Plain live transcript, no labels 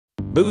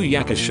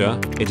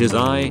Booyakasha, it is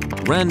I,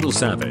 Randall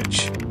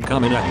Savage,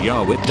 coming at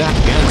ya with that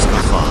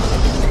GANGSTA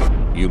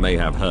fun. You may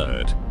have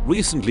heard,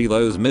 recently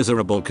those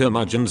miserable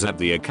curmudgeons at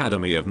the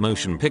Academy of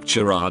Motion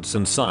Picture Arts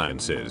and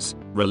Sciences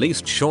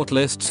released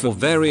shortlists for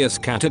various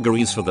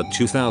categories for the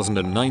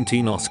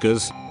 2019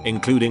 Oscars,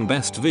 including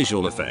Best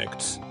Visual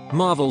Effects.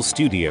 Marvel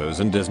Studios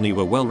and Disney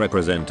were well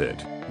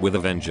represented, with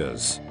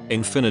Avengers,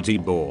 Infinity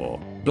Bore,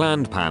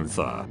 Bland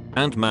Panther,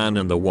 Ant-Man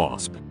and the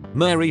Wasp,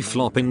 Mary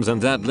Floppins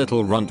and that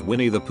little runt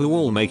Winnie the Pooh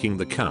all making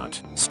the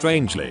cut.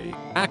 Strangely,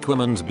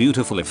 Aquaman's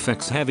beautiful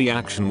effects heavy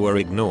action were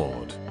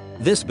ignored.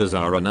 This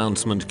bizarre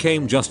announcement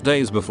came just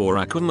days before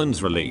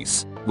Aquaman's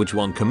release, which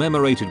one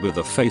commemorated with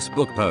a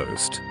Facebook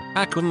post.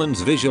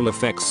 Aquaman's visual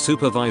effects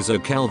supervisor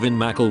Kelvin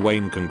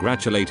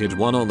congratulated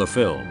one on the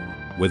film,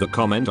 with a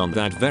comment on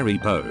that very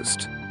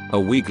post. A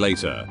week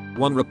later,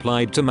 one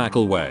replied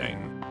to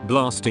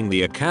blasting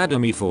the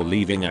Academy for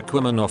leaving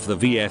Aquaman off the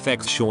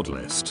VFX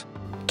shortlist.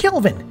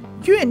 Kelvin,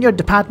 you and your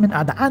department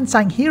are the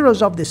unsung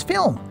heroes of this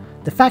film.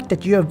 The fact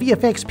that your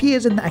VFX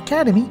peers in the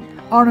Academy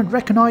aren't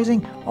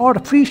recognizing or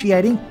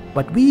appreciating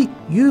what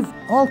you've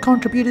all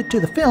contributed to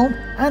the film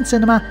and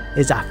cinema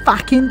is a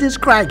fucking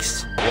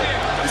disgrace.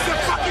 It's a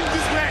fucking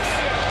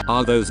disgrace!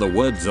 Are those the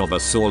words of a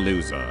sore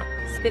loser?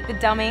 Spit the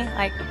dummy,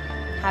 like,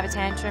 have a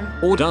tantrum.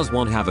 Or does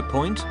one have a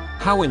point?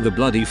 How in the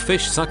bloody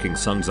fish-sucking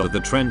sons of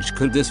the trench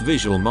could this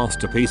visual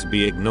masterpiece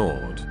be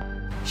ignored?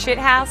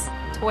 Shithouse,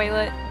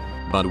 toilet.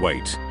 But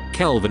wait,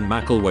 Kelvin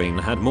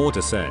had more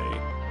to say.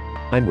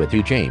 I'm with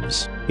you,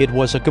 James. It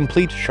was a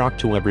complete shock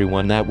to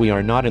everyone that we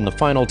are not in the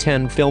final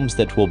 10 films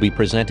that will be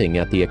presenting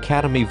at the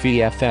Academy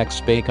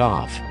VFX Bake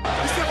Off.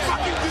 It's a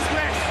fucking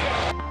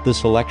disgrace! The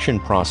selection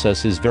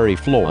process is very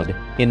flawed,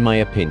 in my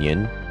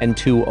opinion, and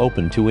too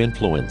open to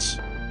influence.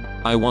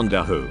 I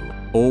wonder who,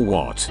 or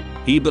what,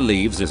 he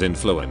believes is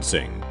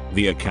influencing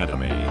the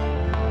Academy.